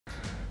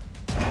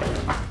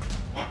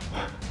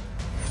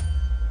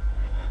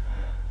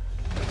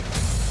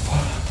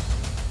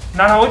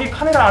난 어디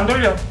카메라 안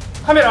돌려.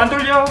 카메라 안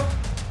돌려.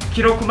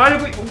 기록구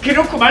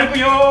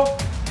말고요.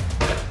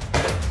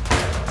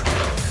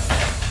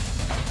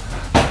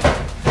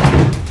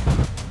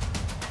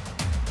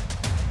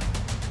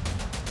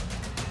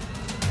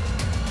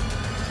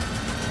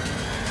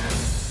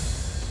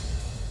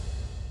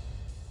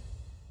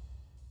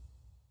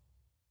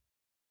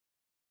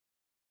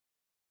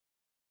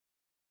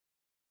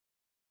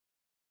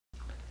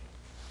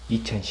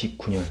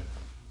 (2019년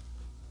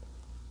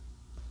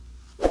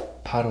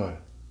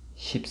 8월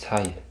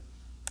 14일)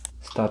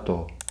 스타트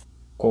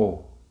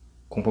고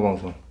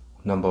공포방송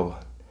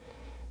넘버원.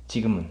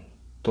 지금은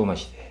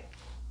또마시대.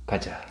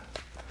 가자.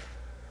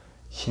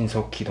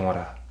 신속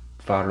기동하라.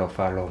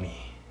 팔로우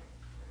미.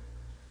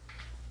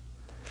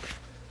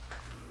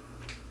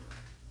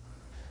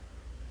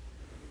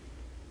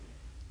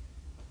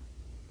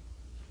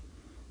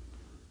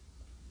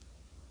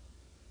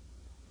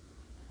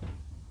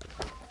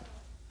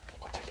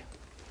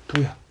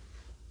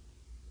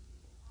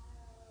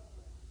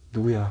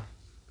 누구야?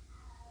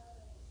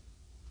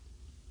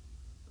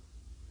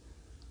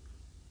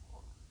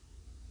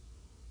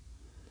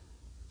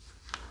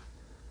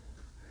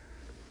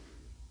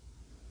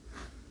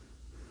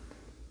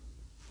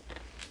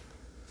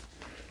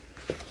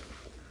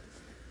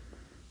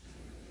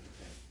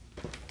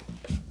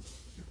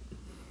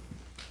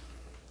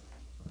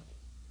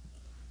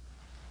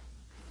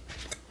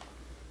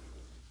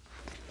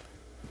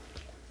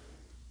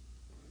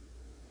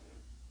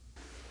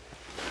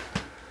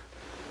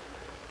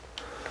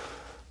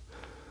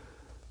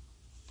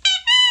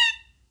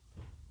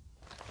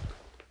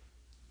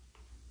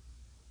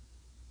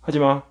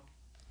 하지마.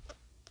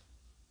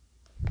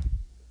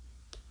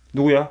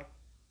 누구야?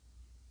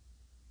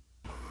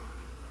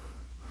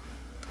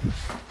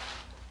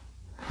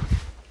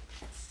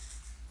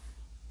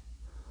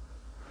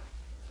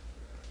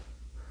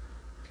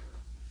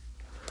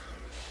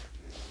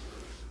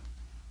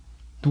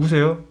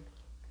 누구세요?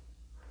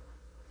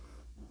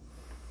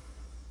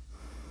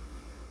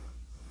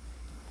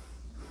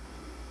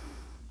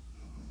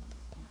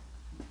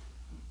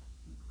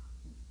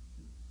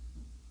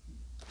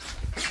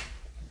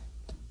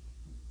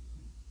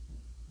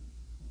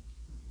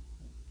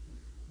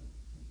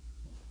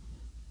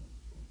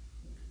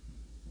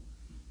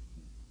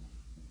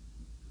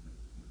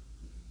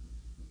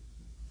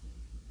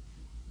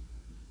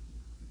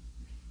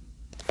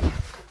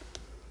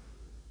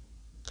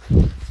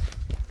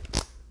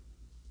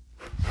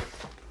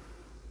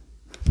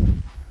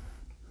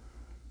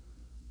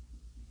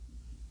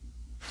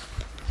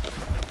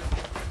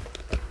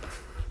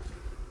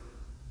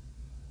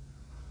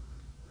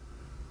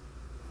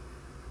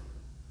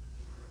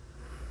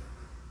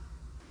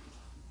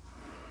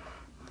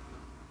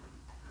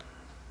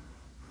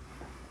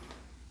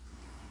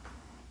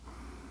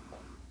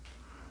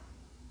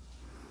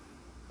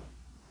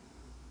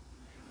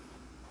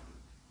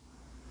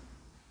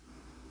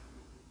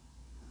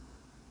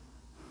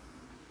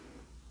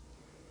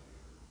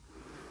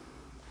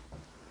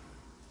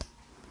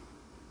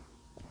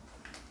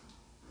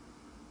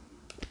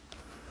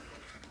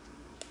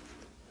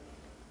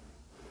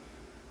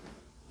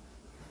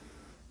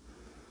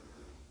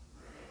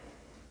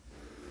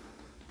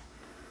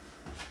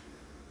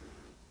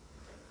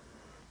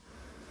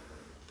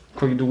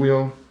 거기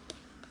누구요?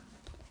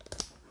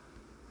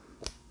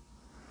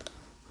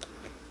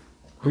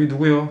 거기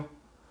누구요?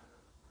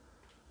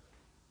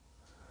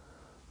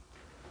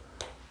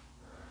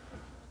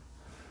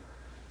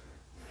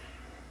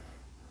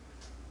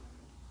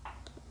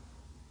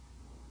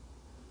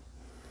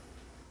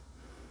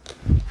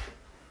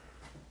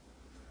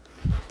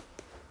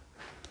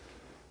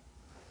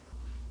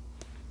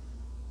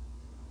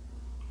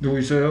 누구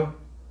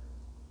있어요?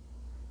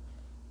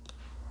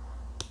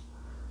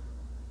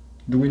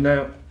 누구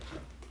있나요?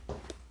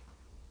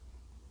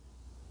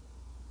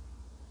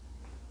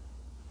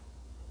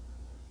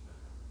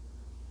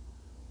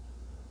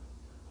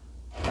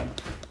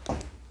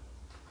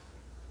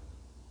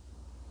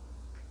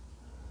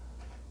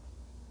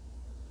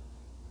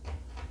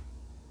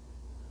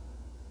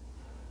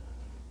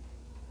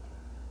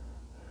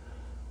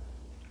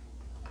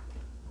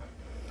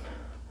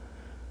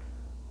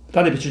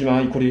 딴 데 비추지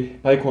마. 이콜이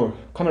마이콜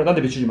카메라 딴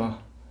데 비추지 마.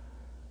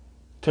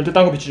 절대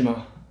딴 거 비추지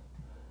마.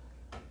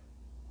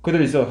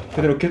 그대로 있어.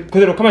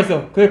 그대로 가만히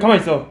있어. 그대로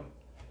가만히 있어.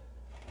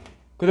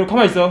 그대로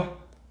가만히 있어.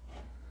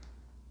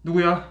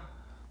 누구야?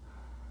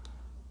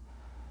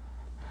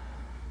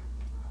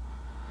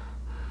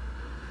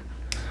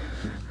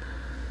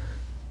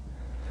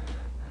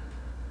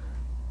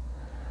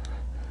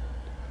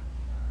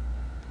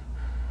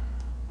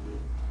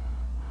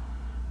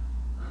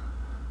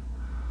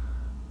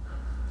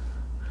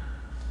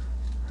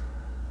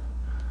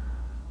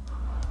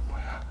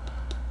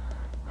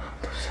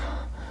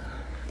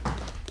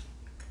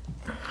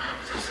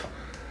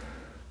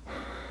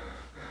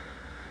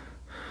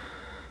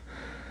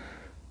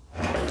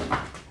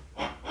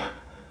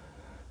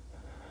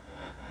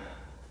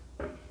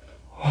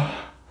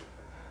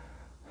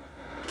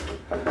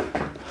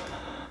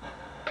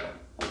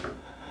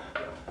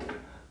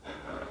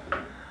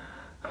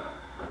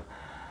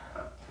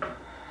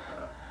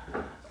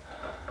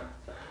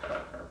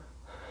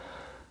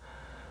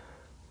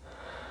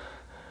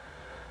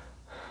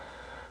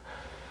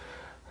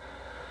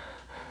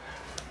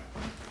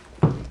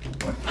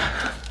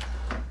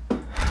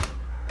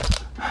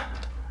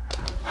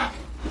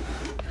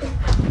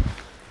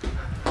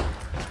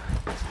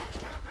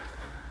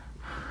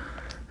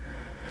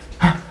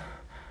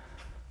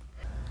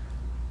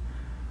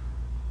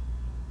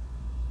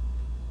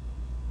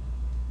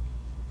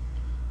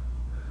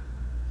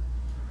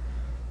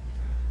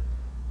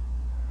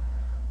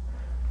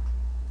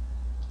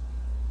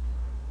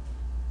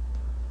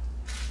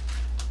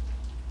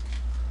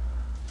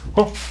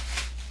 어?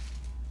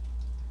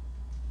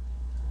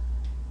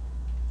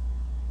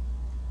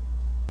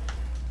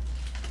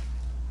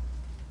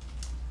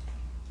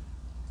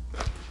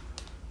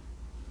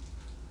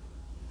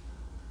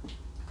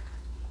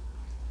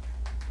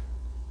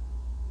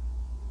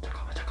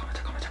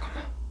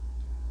 잠깐만.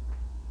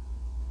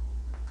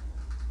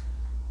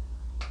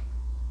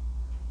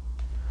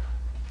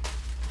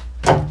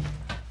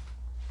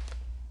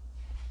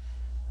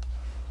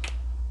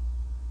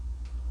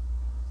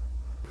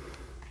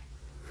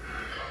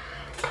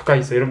 가까이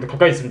있어요. 여러분들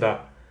가까이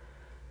있습니다.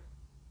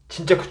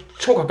 진짜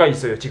초 가까이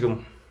있어요.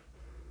 지금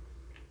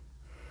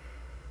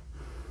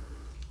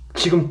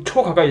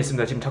초 가까이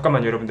있습니다. 지금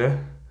잠깐만요,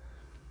 여러분들.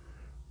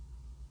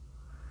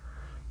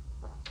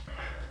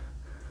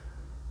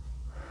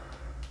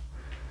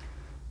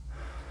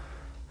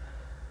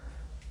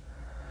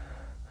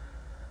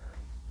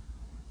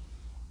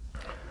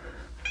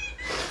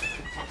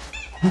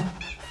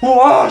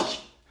 우와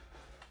씨.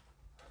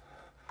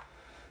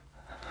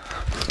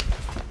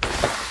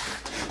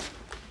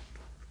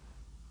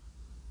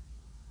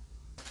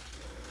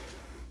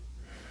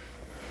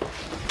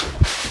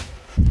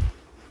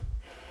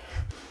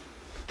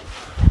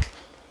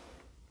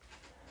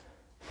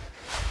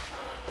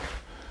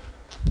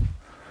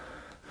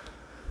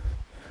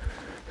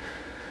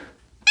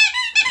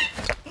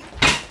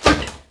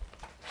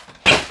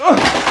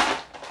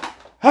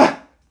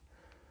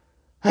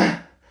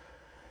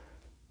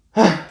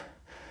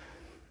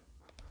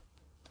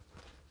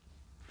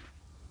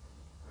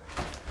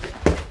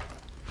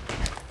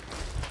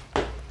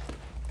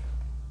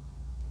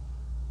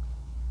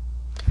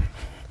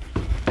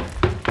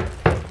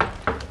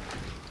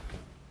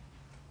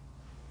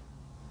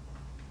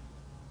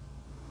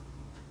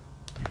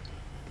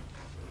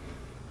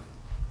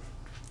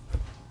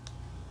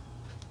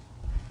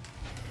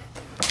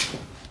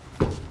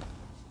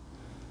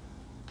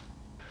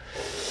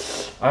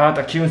 아,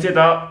 나 기운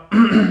세다.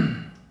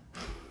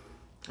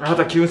 아,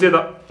 나 기운 세다.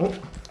 어?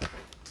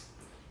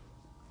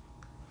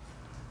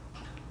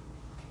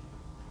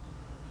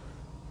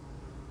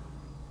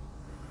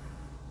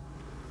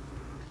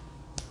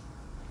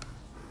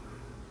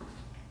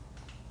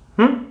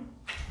 응?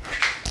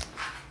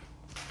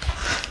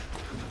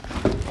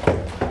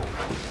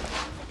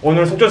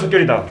 오늘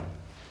속전속결이다.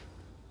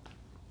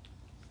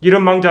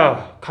 이런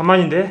망자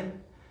가만인데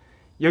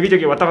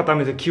여기저기 왔다 갔다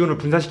하면서 기운을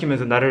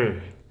분산시키면서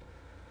나를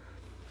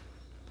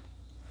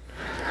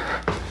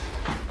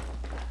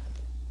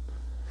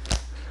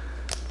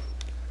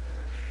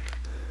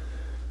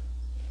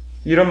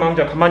이런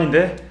망자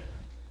가만인데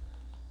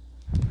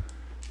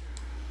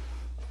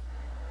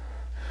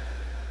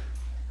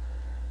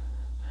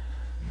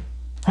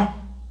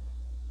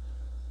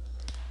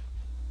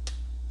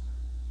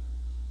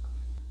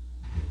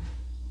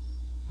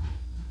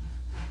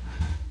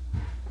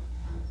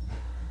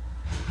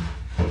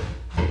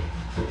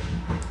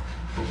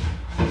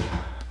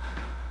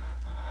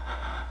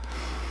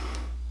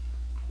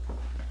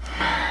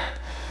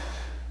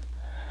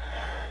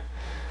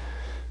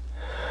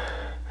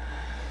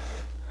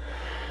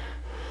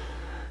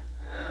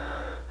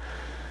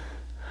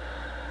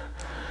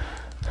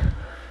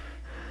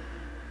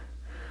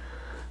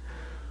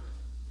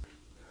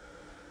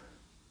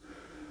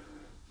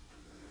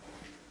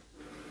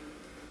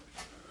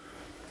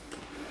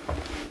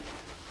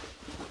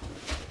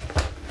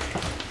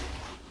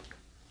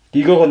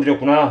이거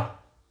건드렸구나.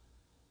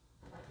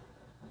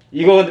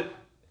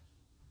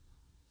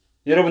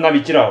 여러분 나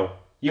믿지라.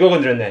 이거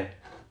건드렸네.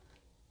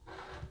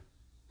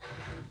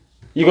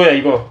 이거야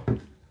이거.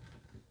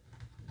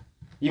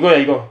 이거야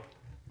이거.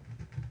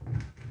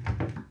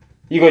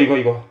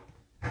 이거.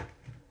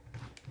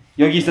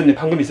 여기 있었네.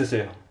 방금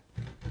있었어요.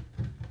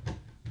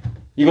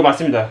 이거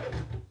맞습니다.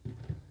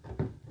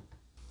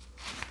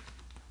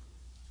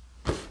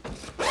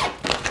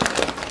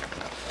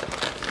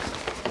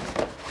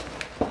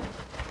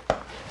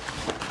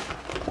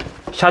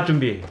 샷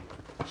준비.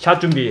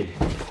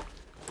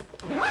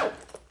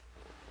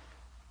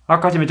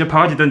 아까 전에 저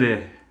바가지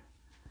있던데.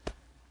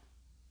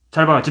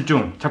 잘 봐.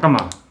 집중.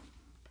 잠깐만.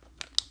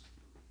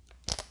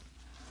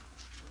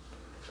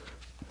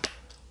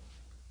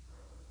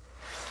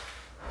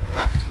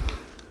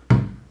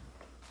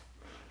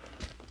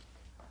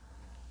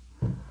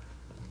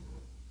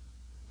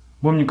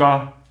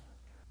 뭡니까?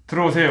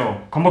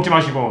 들어오세요. 겁먹지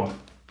마시고.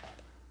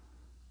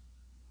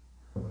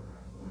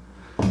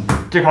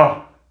 이제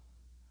가.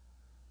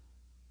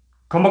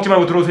 겁먹지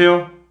말고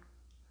들어오세요.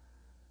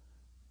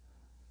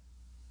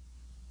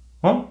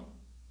 어?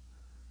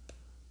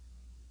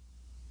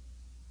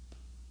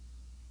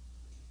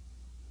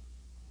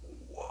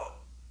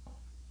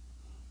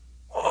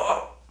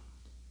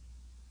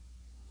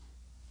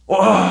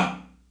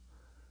 와.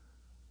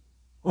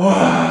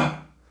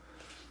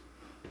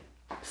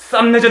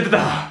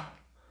 쌈레전드다.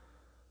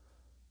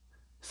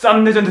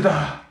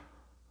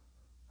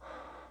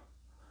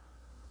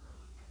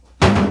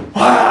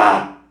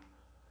 와.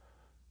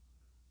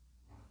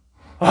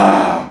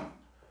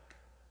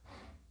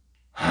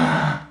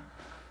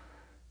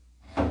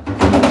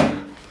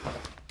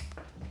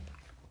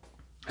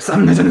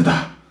 쌈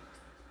레전드다.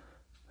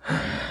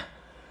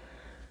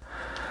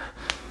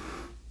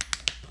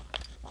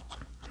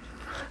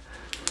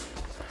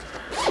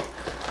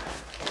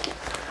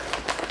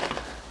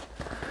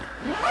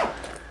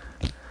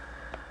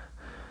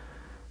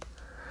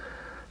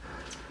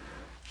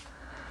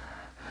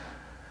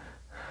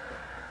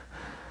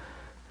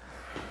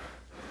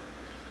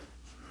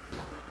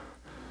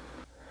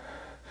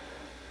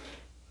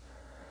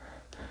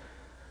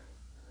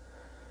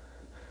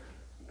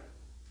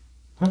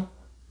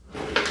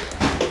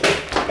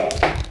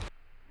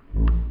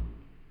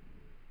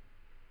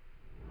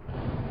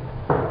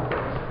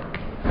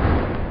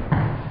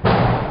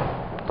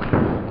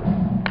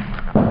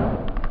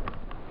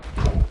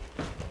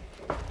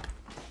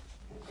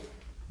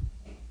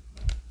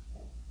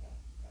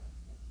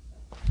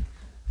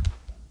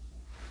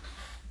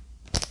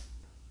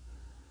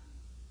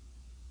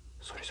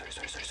 소리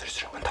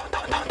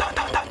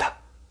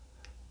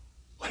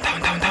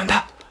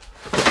온다.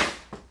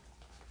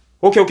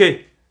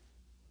 오케이.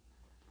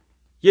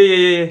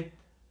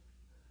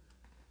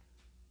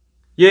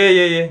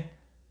 예.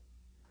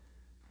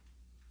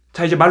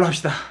 자, 이제 말로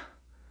합시다.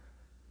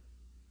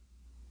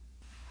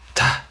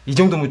 자, 이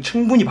정도면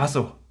충분히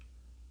봤어.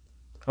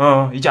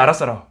 이제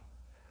알았어라.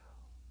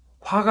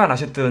 화가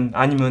나셨든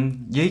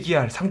아니면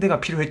얘기할 상대가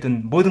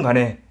필요했든 뭐든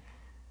간에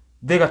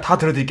내가 다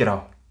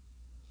들어드릴게라.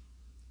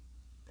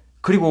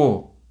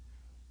 그리고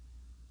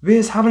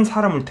왜 사는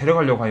사람을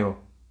데려가려고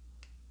하요?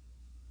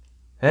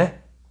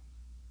 에?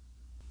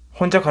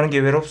 혼자 가는 게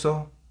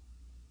외롭소?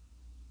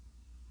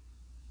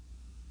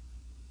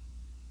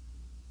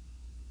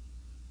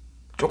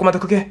 조금만 더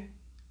크게.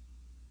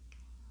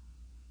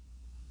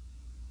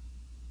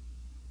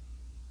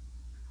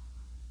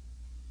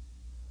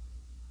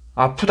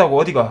 아프다고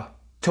어디가?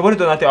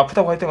 저번에도 나한테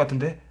아프다고 할 때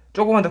같은데?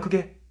 조금만 더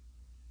크게.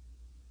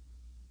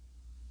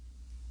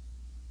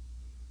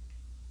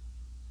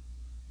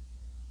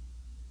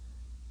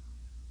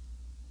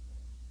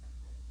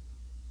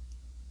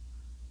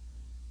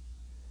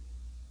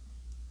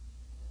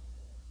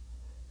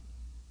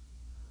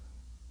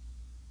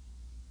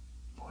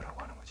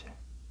 뭐라고 하는 거지?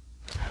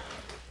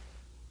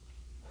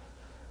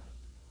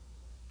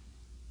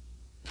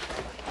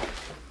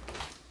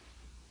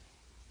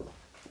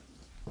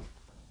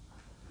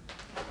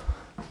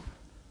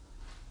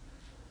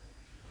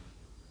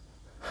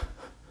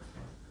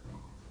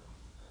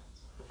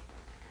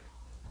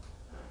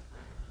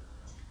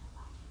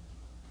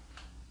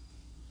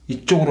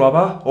 이쪽으로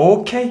와봐.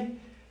 오케이.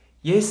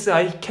 Yes,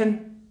 I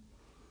can.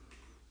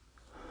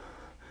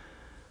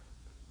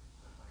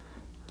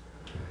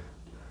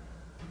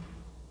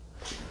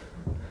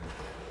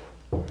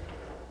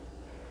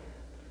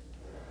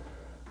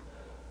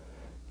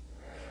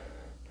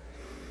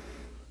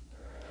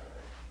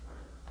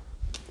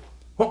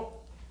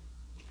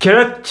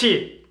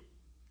 그렇지.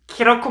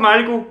 키로크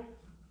말고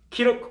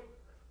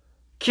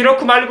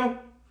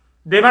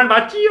내 말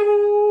맞지요?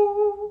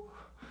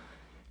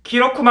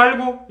 키로크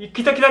말고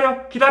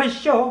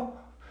기다리시오.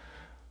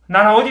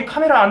 나는 어디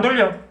카메라 안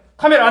돌려.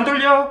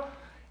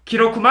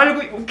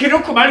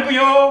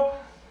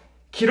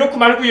 키로크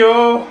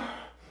말고요.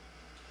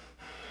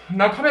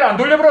 나 카메라 안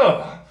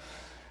돌려버려.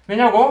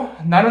 왜냐고?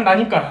 나는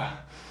나니까.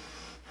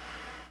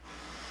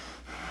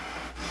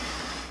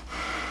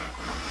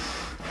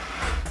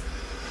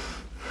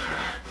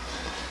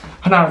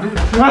 하나, 둘,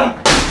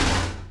 하나.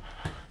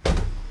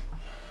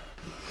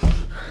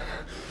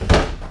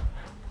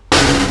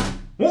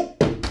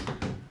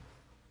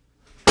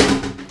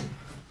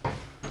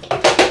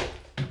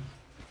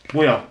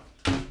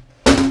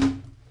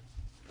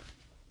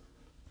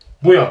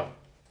 뭐야?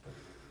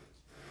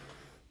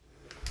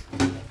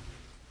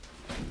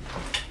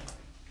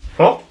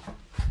 어?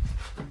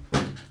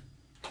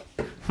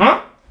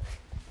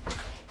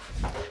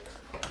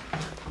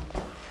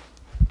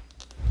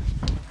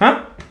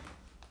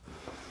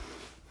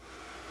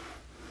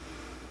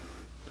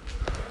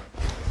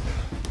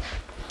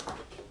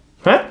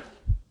 에?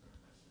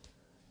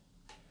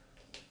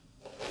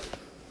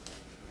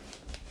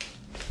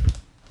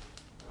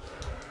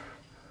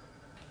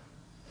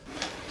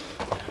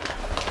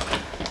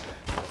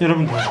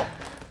 여러분들,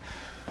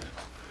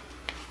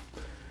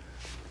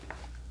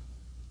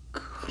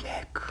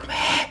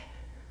 그래.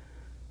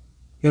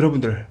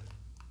 여러분들,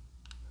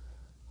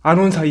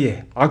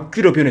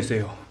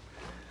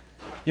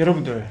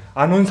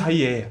 안 온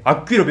사이에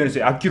악귀로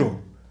변했어요.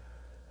 악귀로.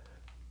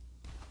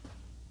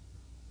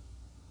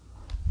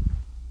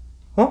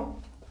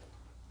 어?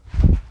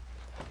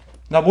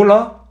 나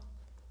몰라?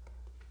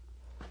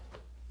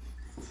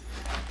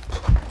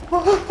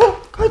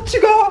 같이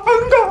가.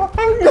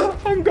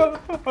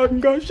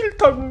 안 가.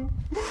 싫다고.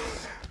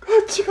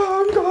 같이 가.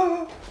 안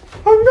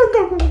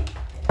간다고.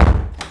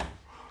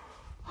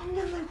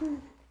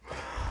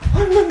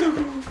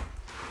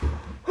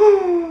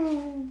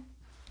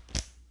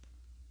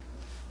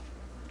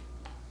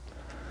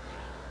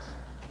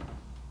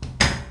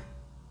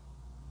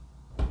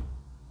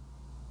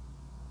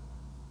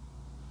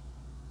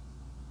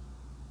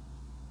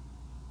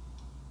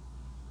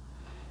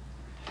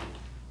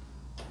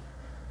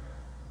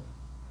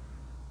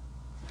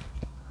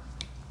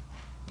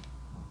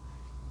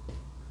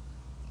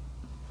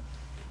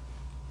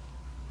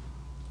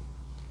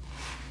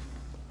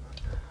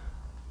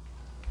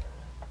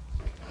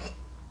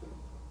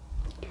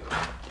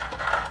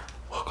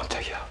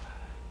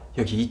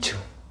 여기 2층.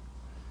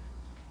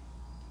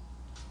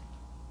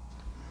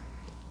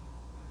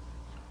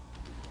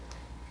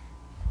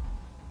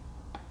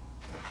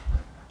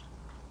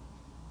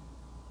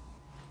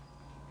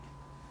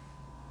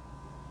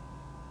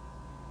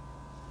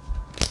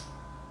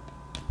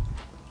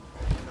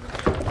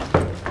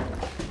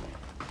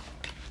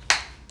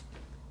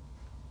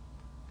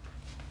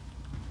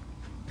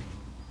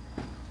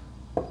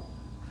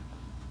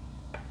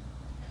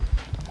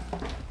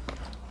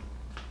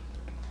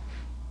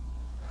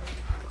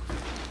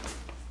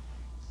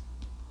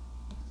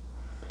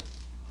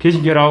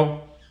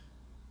 계신게라우?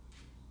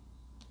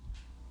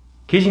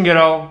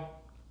 계신게라우?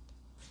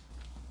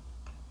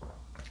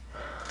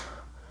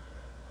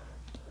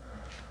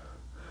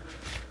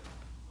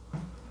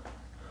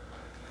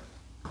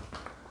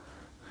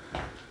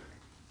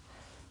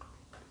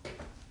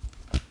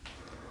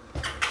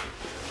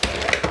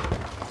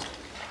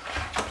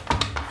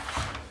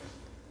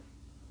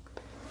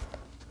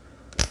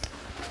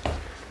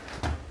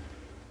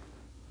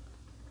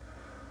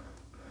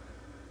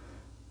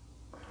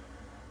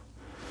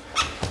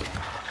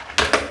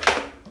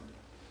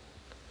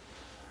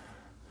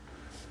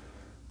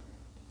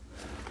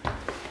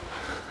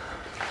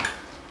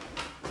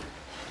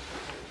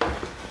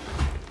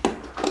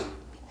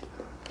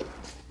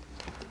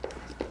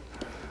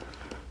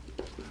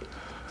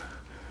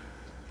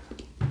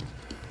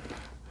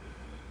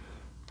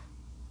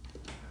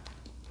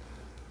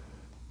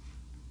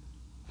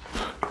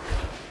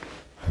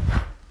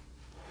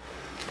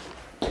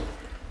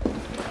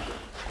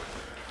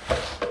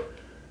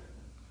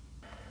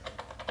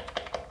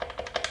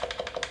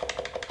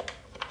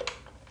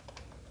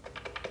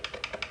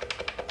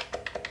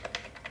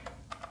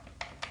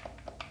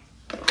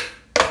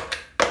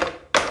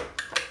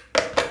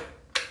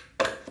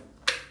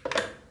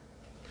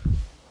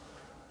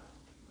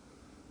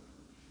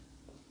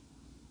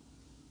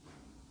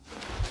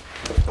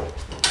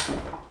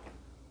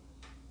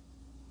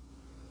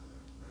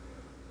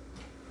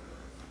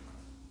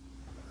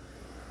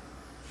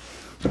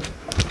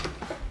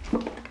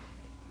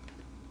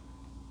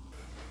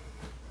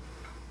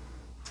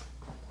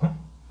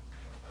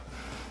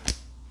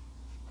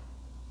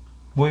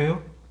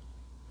 뭐예요?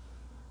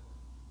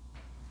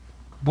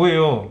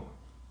 뭐예요?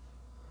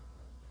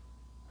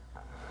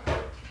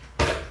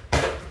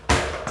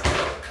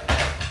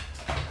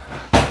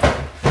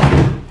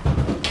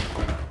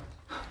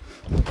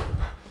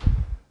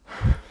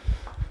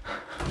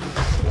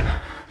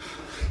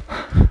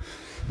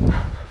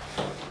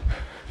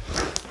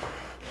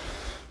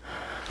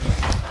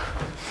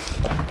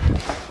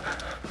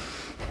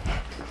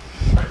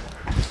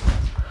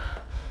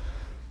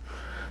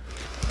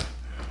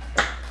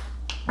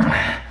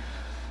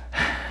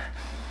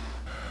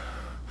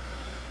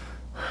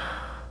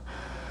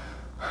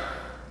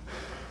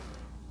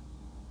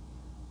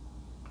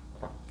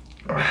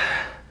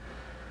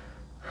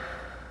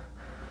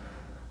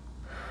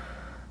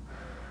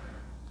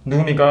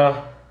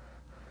 누굽니까?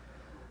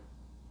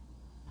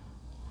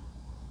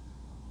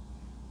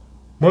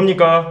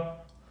 뭡니까?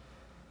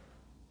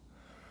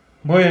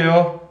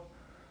 뭐예요?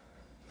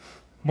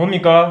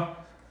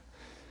 뭡니까?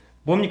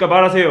 뭡니까?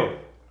 말하세요.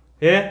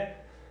 예?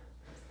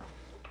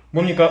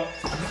 뭡니까?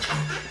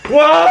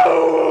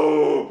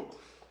 와우!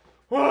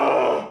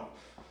 와!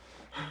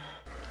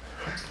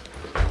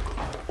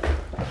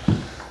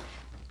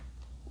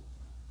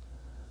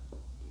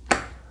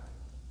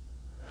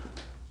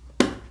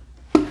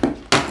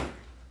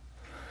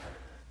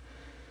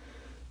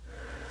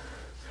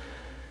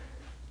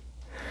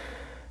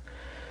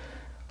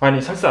 아니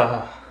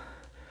설사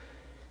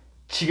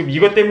지금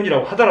이것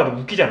때문이라고 하더라도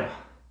웃기잖아.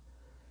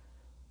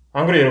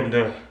 안 그래요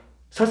여러분들?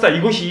 설사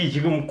이것이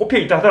지금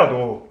꼽혀있다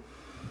하더라도,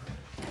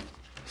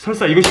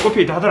 설사 이것이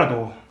꼽혀있다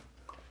하더라도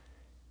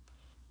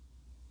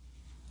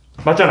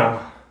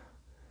맞잖아.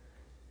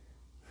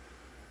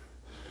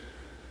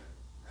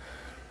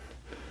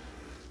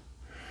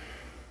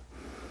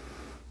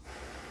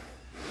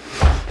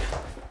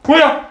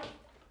 뭐야?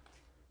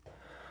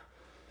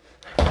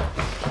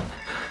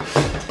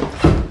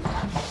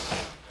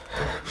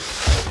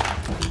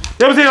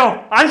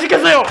 여보세요? 안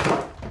시켰어요!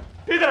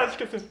 배달 안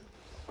시켰어요.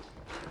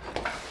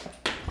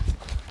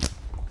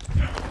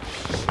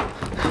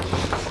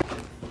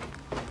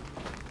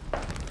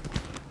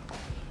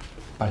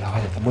 빨리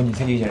나가야겠다. 뭔 일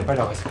생기기 전에 빨리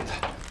나가겠습니다.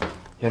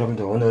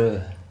 여러분들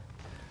오늘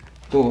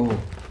또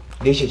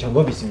 4시에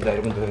점검이 있습니다.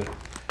 여러분들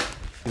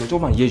이거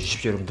조금만 이해해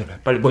주십시오.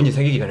 여러분들 빨리 뭔 일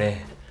생기기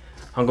전에.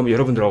 안 그러면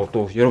여러분들하고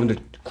또 여러분들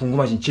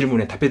궁금하신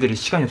질문에 답해드릴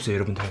시간이 없어요.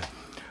 여러분들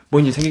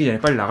뭔 일 생기기 전에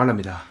빨리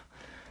나가랍니다.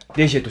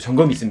 4시에 또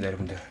점검이 있습니다.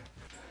 여러분들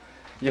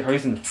이제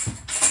가겠습니다.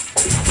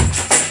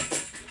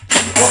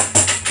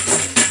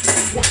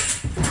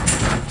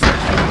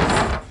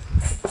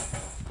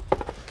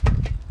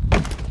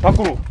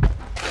 밖으로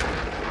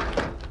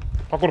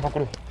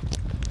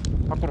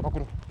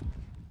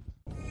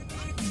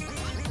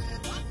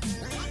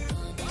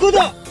구독!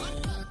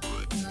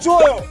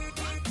 좋아요!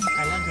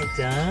 알람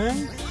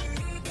설정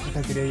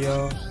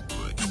부탁드려요.